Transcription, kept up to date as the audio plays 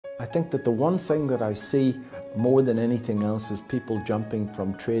I think that the one thing that I see more than anything else is people jumping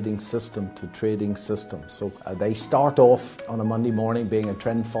from trading system to trading system. So they start off on a Monday morning being a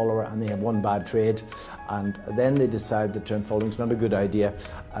trend follower and they have one bad trade, and then they decide the trend following is not a good idea.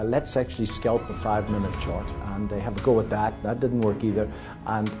 Let's actually scalp a 5-minute chart, and they have a go at that. That didn't work either,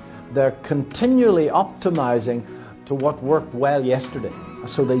 and they're continually optimizing to what worked well yesterday.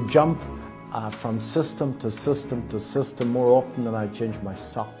 So they jump from system to system to system. More often than I change my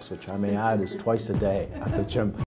socks, which I may add is twice a day at the gym.